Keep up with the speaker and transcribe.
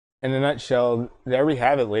In a nutshell, there we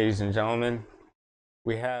have it, ladies and gentlemen.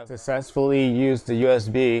 We have successfully used the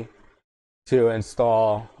USB to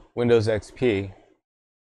install Windows XP.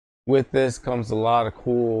 With this comes a lot of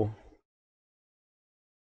cool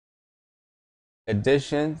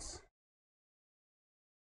additions.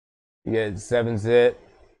 You get 7-zip,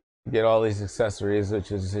 you get all these accessories,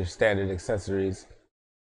 which is your standard accessories.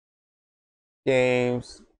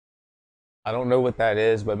 Games. I don't know what that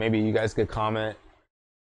is, but maybe you guys could comment.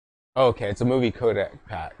 Oh, okay, it's a movie codec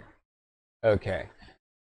pack. Okay.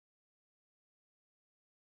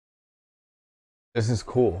 This is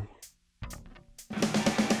cool.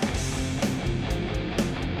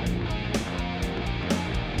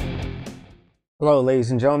 Hello, ladies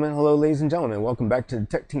and gentlemen. Hello, ladies and gentlemen. Welcome back to the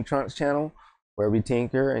Tech Tinkronics channel, where we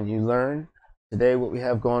tinker and you learn. Today, what we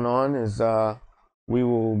have going on is we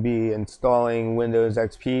will be installing Windows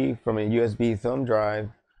XP from a USB thumb drive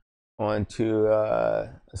onto a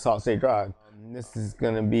solid-state drive. This is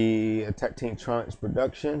going to be a Tech Tinkronics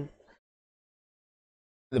production.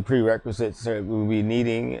 The prerequisites that we'll be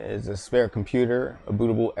needing is a spare computer, a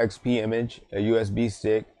bootable XP image, a USB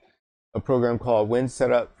stick, a program called Win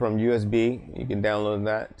Setup from USB. You can download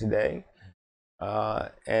that today.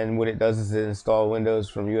 And what it does is it install Windows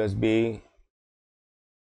from USB,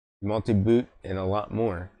 multi-boot, and a lot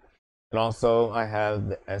more. And also I have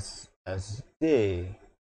the SSD,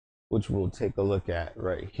 which we'll take a look at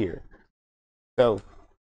right here. So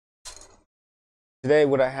today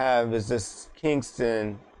what I have is this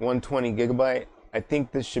Kingston 120 gigabyte. I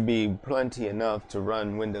think this should be plenty enough to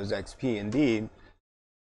run Windows XP indeed.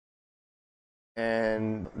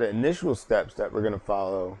 And the initial steps that we're going to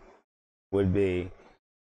follow would be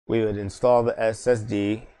we would install the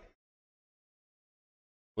SSD,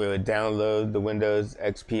 we would download the Windows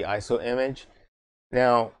XP ISO image.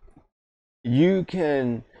 Now, you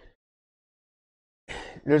can,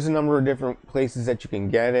 there's a number of different places that you can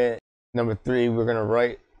get it. Number 3, we're going to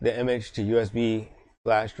write the image to USB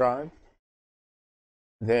flash drive.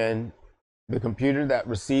 Then the computer that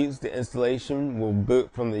receives the installation will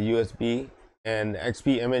boot from the USB, and the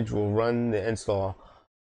XP image will run the install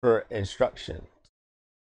per instruction.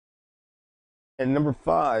 And number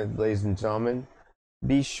 5, ladies and gentlemen,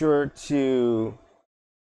 be sure to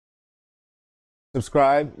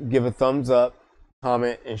subscribe, give a thumbs up,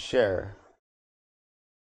 comment, and share.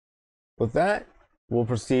 With that, we'll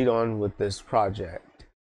proceed on with this project.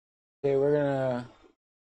 Okay, we're gonna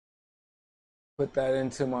put that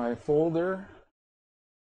into my folder.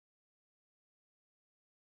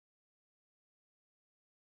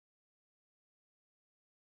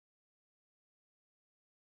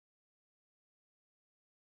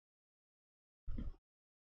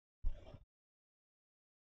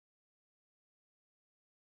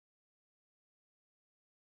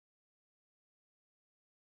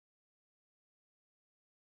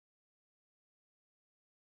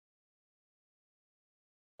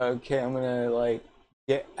 Okay, I'm gonna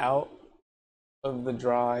get out of the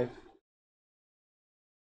drive.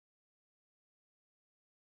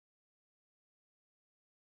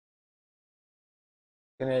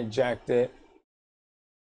 Gonna eject it.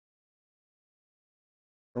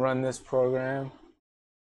 Run this program.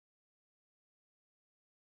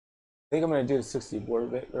 I think I'm gonna do the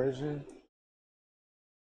 64-bit version.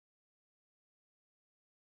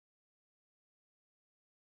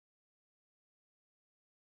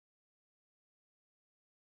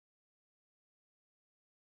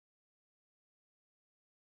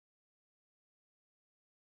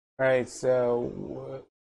 All right, so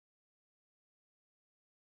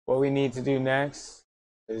what we need to do next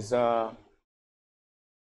is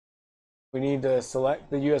we need to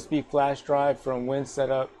select the USB flash drive from Win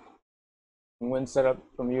Setup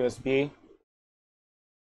from USB.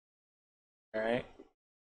 All right.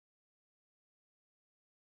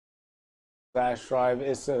 Flash drive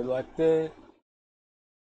is selected.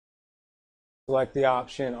 Select the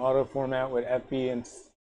option auto format with FB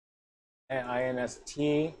and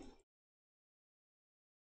INST.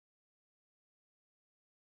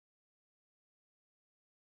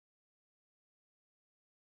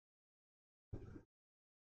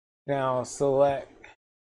 Now select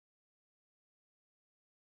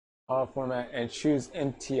auto format and choose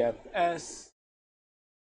NTFS.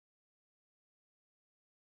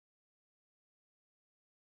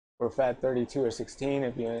 Or FAT32 or 16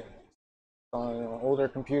 if you're on an older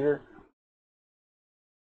computer.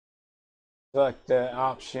 Select the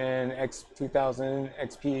option X2000,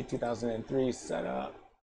 XP 2003 setup.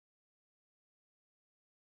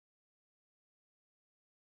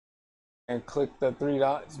 And click the 3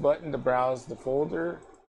 dots button to browse the folder.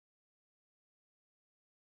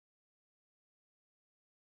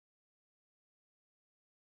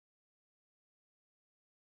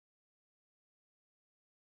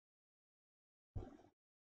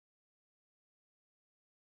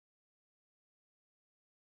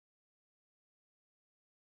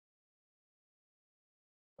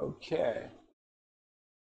 Okay.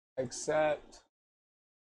 Accept.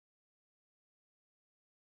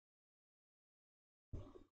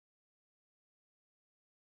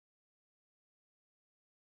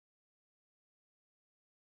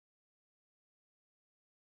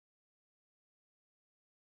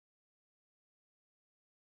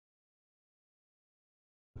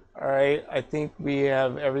 All right, I think we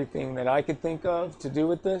have everything that I could think of to do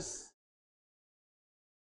with this.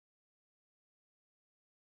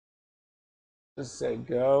 Just say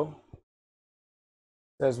go. It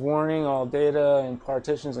says warning, all data and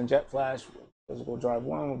partitions and jet flash physical drive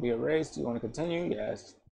 1 will be erased. Do you want to continue?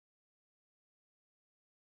 Yes.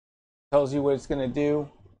 Tells you what it's going to do.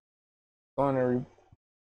 Going to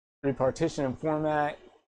repartition and format.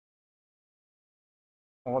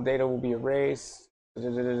 All data will be erased.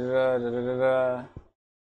 A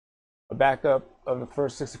backup of the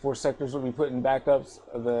first 64 sectors will be put in backups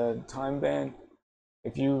of the time band.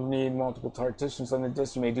 If you need multiple partitions on the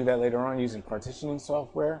disk, you may do that later on using partitioning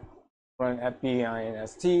software. Run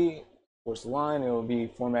fbinst, force the line, it will be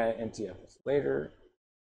formatted NTFS later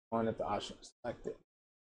on if the option is selected.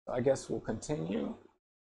 So I guess we'll continue.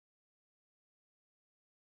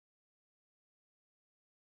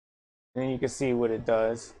 And then you can see what it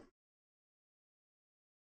does.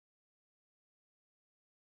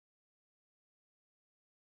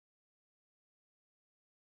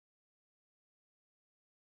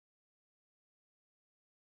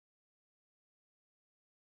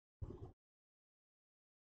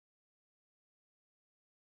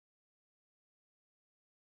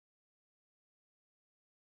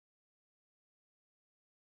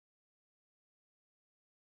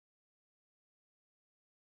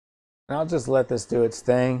 And I'll just let this do its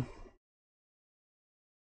thing.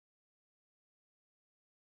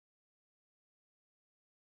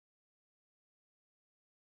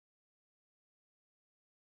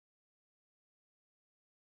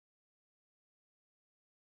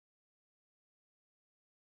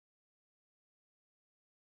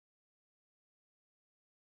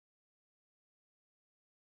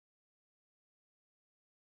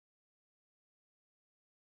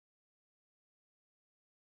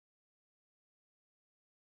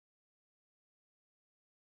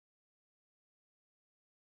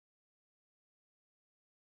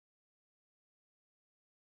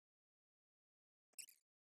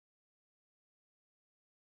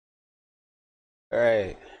 All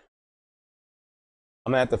right.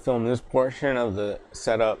 I'm gonna have to film this portion of the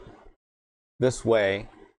setup this way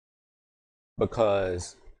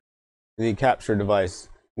because the capture device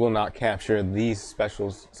will not capture these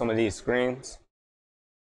specials, some of these screens.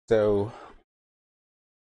 So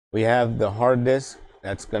we have the hard disk,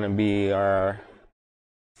 that's gonna be our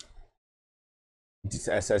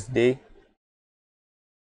SSD.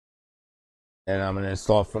 And I'm gonna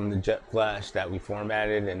install from the jet flash that we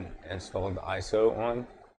formatted and installed the ISO on.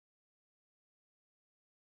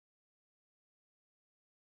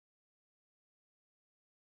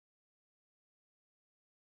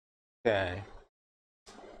 Okay.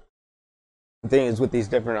 The thing is, with these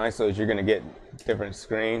different ISOs, you're gonna get different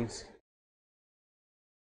screens.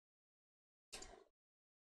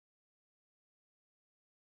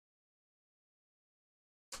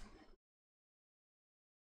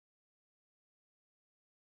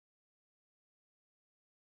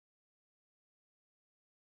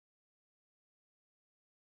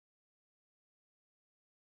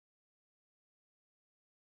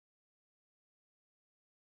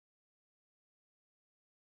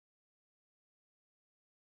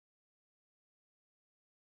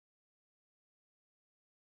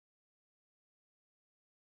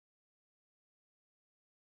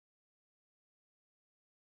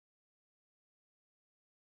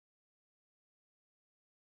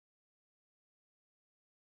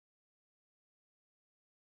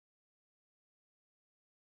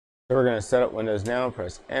 So we're gonna set up Windows now,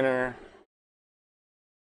 press enter.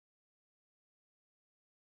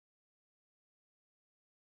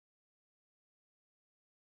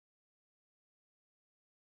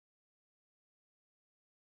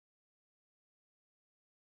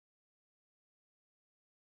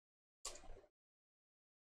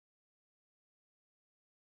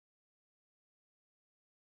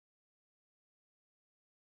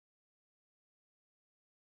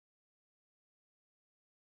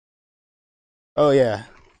 Oh yeah,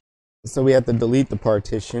 so we have to delete the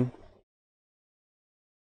partition.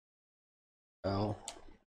 Oh,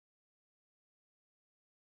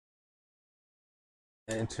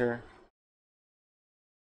 enter.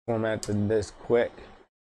 Format the disk quick.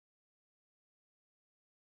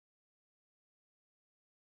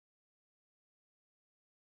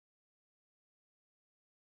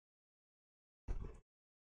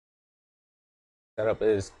 setup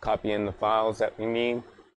is copying the files that we need.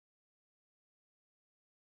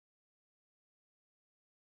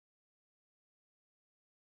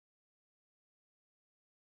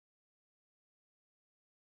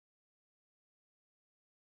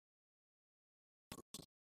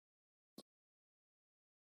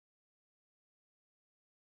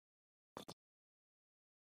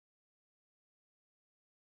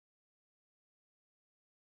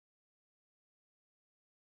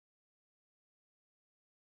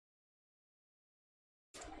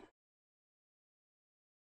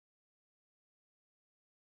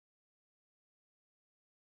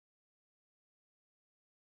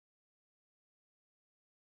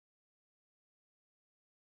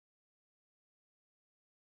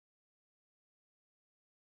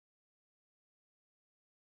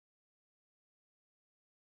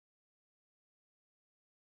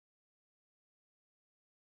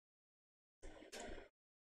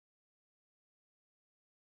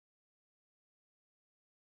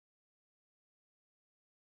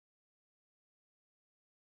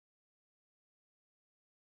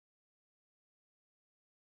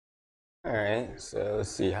 All right, so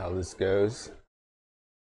let's see how this goes.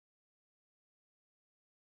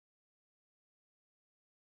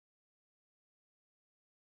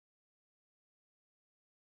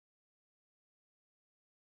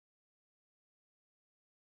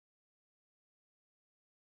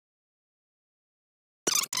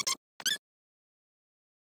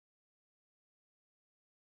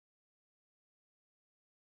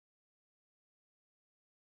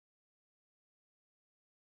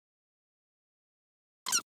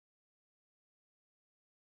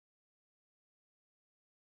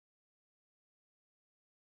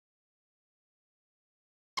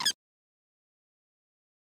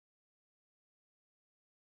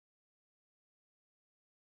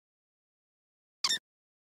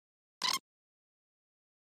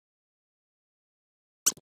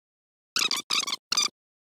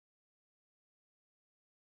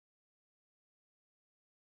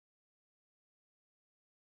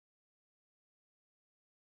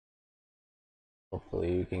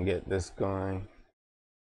 Hopefully you can get this going.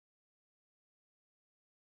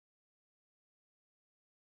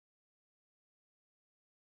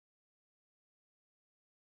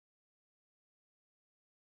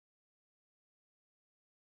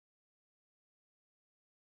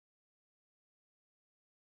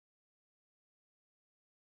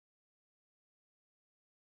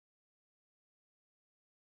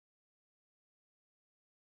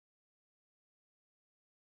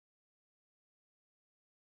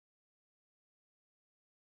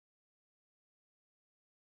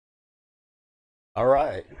 All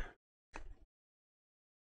right.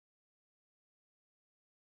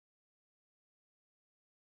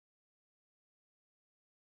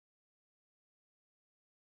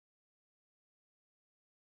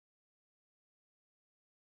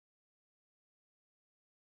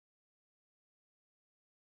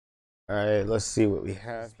 All right, let's see what we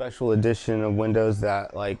have. Special edition of Windows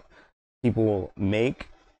that like people make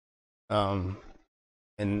and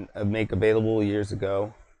make available years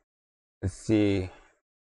ago. Let's see.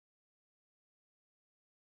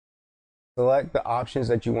 Select the options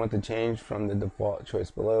that you want to change from the default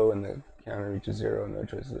choice below, and the counter reaches 0. No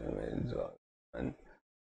choices remains. And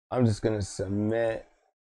I'm just gonna submit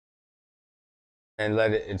and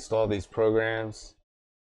let it install these programs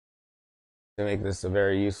to make this a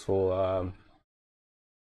very useful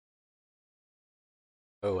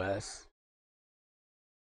OS.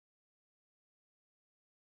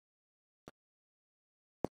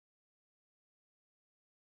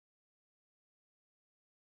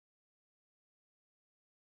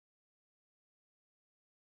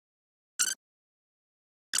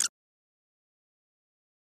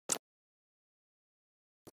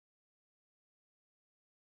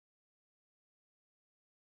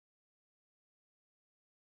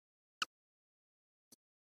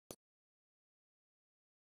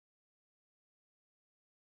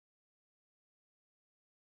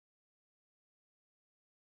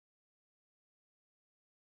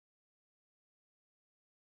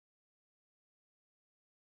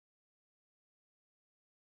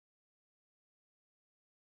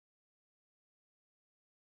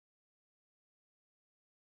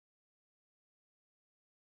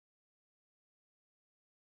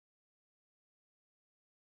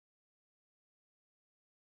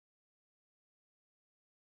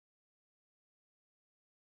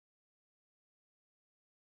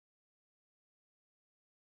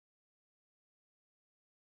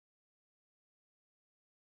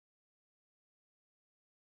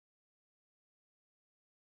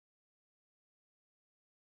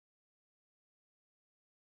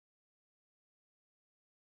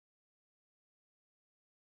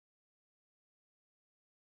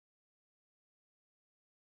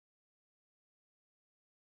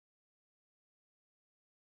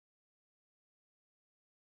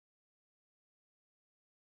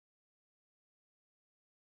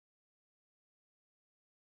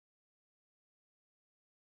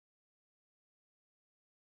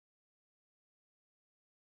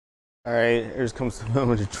 All right, here's comes the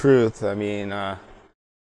moment of truth. I mean, I've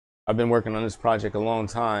been working on this project a long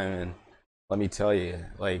time, and let me tell you,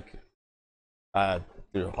 like, uh,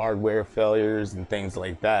 through hardware failures and things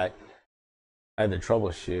like that, I had to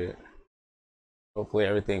troubleshoot. Hopefully,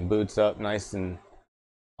 everything boots up nice, and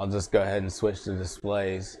I'll just go ahead and switch to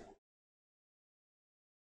displays.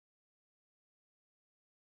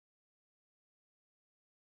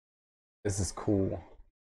 This is cool.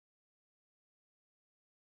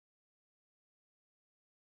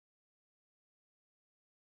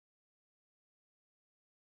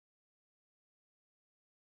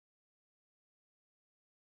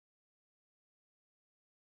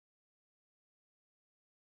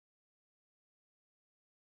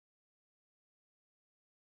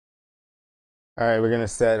 All right, we're gonna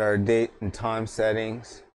set our date and time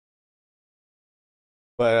settings.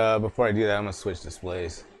 But before I do that, I'm gonna switch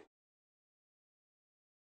displays.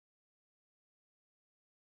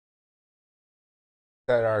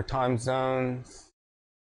 Set our time zones.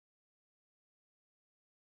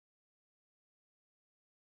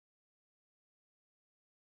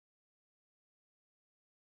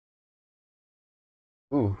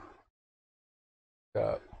 Ooh,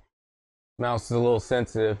 mouse is a little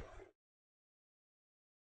sensitive.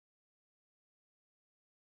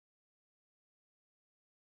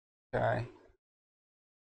 Okay.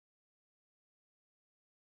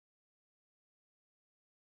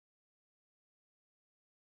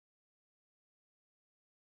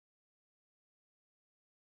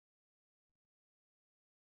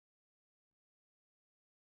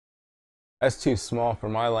 That's too small for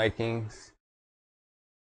my likings.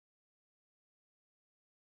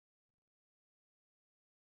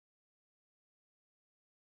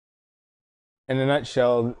 In a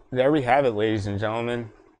nutshell, there we have it, ladies and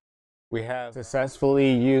gentlemen. We have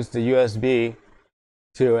successfully used the USB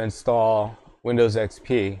to install Windows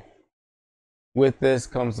XP. With this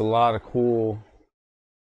comes a lot of cool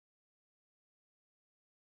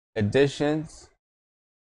additions.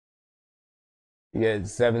 You get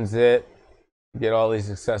 7-zip, you get all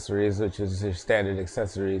these accessories, which is your standard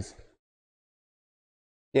accessories.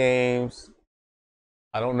 Games.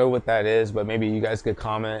 I don't know what that is, but maybe you guys could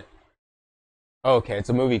comment. Oh, okay, it's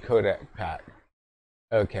a movie codec pack.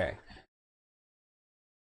 Okay.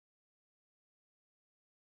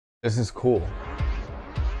 This is cool.